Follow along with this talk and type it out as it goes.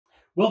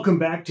Welcome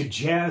back to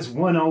Jazz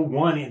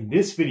 101. In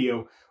this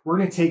video, we're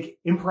going to take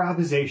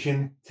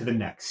improvisation to the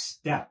next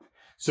step.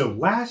 So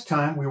last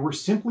time we were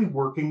simply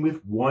working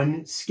with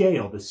one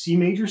scale, the C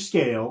major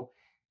scale,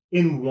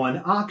 in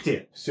one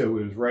octave. So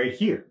it was right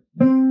here.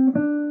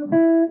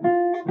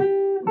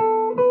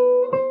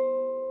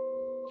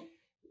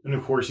 And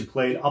of course you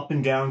played up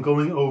and down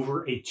going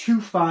over a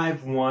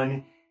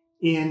 2-5-1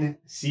 in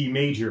C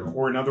major,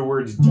 or in other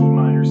words, D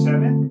minor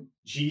 7,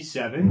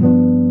 G7,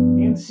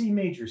 and C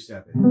major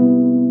 7.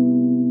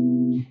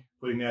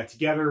 Putting that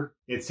together,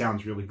 it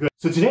sounds really good.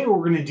 So today what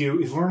we're going to do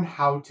is learn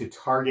how to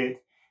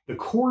target the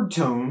chord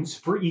tones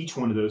for each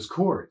one of those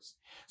chords.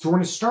 So we're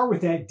going to start with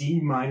that D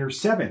minor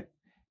 7.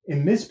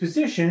 In this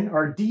position,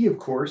 our D, of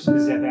course,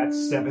 is at that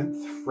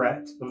 7th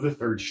fret of the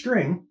 3rd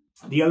string.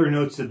 The other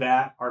notes of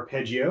that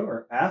arpeggio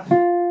are F,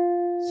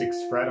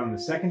 6th fret on the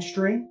 2nd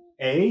string,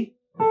 A,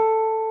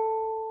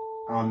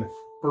 on the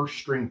 1st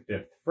string,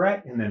 5th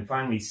fret, and then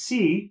finally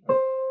C,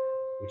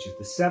 which is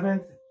the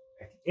 7th,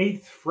 at the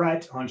 8th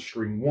fret on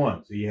string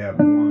 1. So you have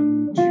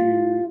 1,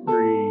 2,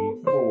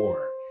 3,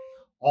 4,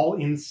 all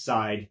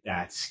inside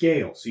that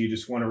scale. So you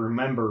just want to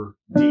remember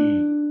D,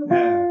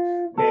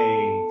 F,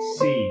 A,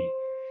 C,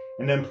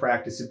 and then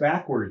practice it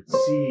backwards.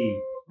 C,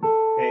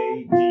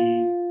 A,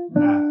 D,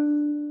 F.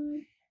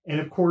 And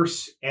of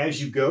course,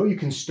 as you go, you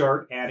can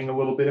start adding a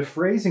little bit of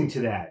phrasing to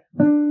that.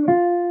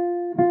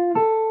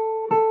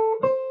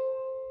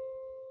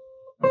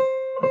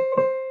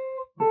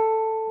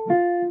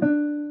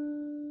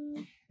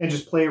 And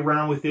just play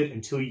around with it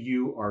until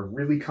you are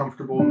really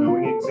comfortable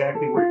knowing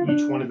exactly where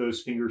each one of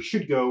those fingers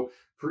should go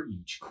for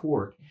each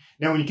chord.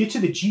 Now, when you get to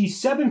the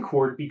G7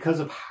 chord, because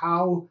of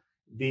how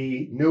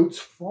the notes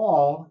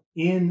fall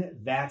in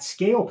that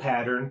scale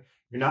pattern,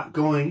 you're not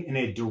going in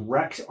a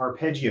direct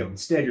arpeggio.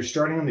 Instead, you're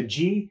starting on the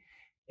G,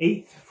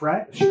 8th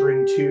fret of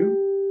string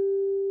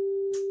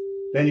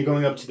 2. Then you're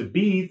going up to the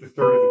B, the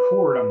 3rd of the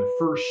chord, on the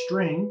 1st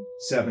string,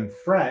 7th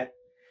fret.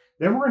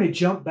 Then we're going to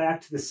jump back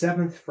to the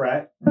 7th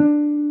fret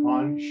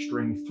on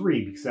string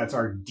 3, because that's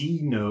our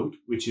D note,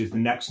 which is the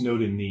next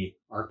note in the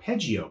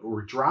arpeggio. But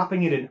we're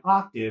dropping it an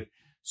octave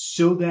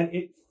so that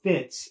it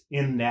fits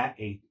in that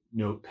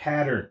 8-note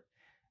pattern.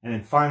 And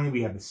then finally,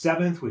 we have the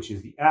 7th, which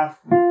is the F,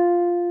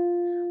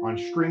 on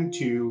string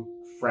 2,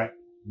 fret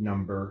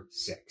number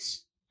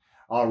 6.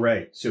 All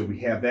right, so we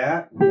have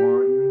that.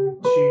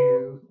 1,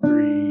 2,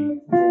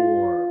 3,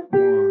 4.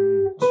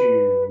 1,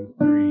 2,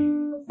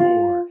 3,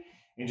 4.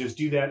 And just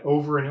do that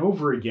over and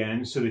over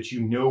again so that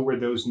you know where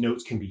those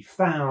notes can be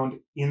found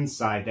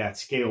inside that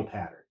scale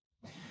pattern.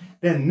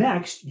 Then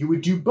next, you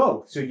would do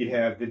both. So you'd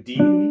have the D,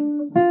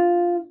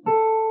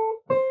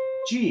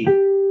 G,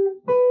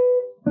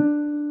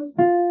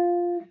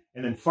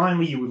 and then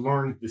finally, you would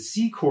learn the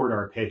C chord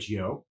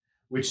arpeggio,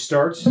 which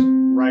starts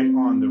right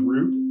on the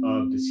root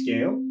of the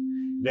scale.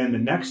 Then the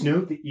next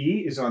note, the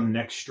E, is on the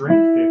next string,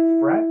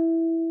 5th fret.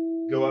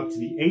 Go up to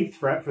the 8th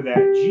fret for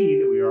that G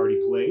that we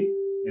already played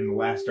in the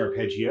last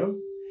arpeggio.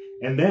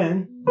 And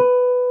then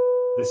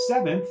the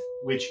 7th,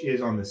 which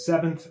is on the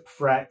 7th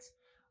fret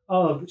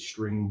of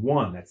string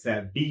 1. That's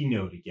that B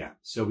note again.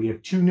 So we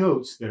have two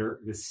notes that are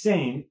the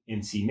same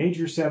in C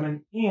major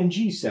 7 and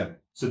G7.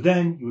 So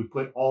then you would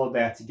put all of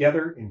that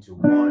together into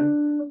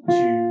 1,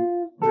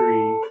 2,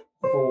 3,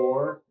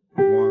 4,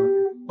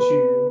 1,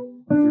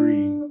 2,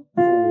 3,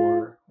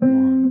 4,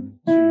 1,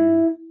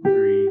 2,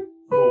 3,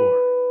 4.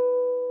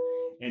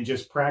 And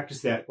just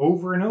practice that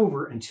over and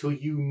over until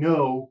you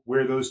know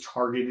where those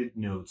targeted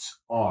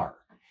notes are.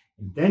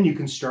 And then you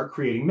can start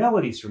creating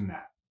melodies from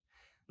that.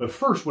 But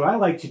first, what I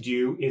like to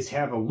do is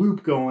have a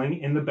loop going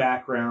in the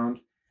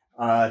background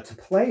to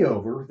play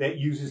over that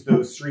uses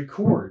those 3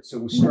 chords. So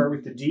we'll start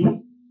with the D,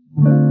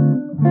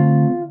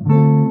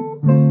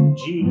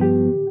 G,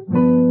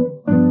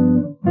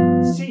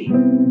 C.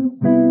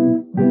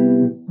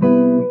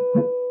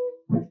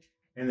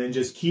 And then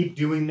just keep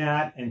doing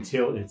that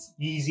until it's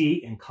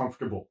easy and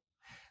comfortable.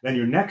 Then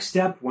your next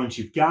step, once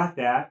you've got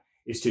that,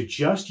 is to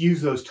just use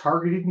those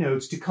targeted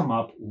notes to come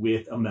up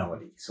with a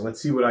melody. So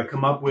let's see what I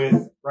come up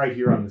with right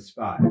here on the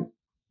spot.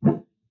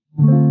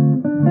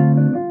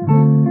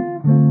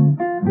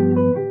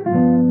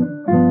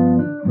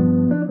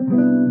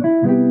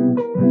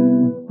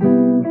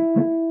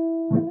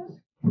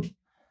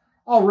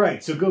 All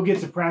right, so go get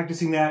to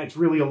practicing that. It's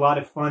really a lot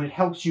of fun. It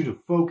helps you to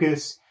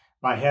focus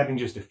by having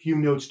just a few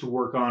notes to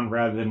work on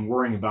rather than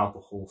worrying about the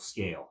whole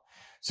scale.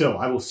 So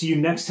I will see you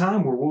next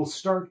time where we'll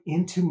start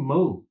into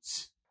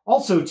modes.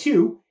 Also,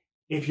 too,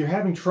 if you're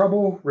having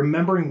trouble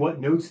remembering what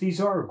notes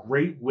these are, a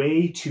great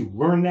way to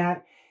learn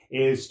that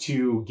is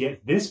to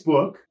get this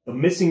book, The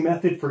Missing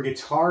Method for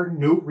Guitar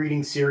Note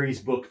Reading Series,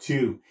 Book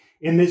 2.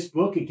 In this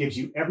book, it gives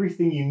you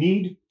everything you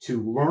need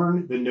to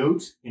learn the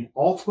notes in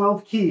all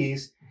 12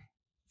 keys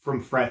from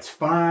frets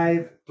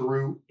 5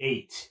 through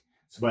 8.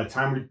 So by the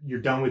time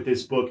you're done with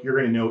this book, you're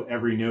going to know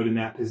every note in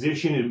that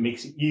position. It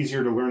makes it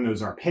easier to learn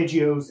those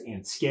arpeggios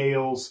and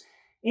scales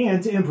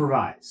and to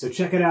improvise. So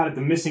check it out at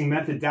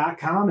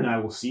themissingmethod.com, and I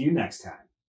will see you next time.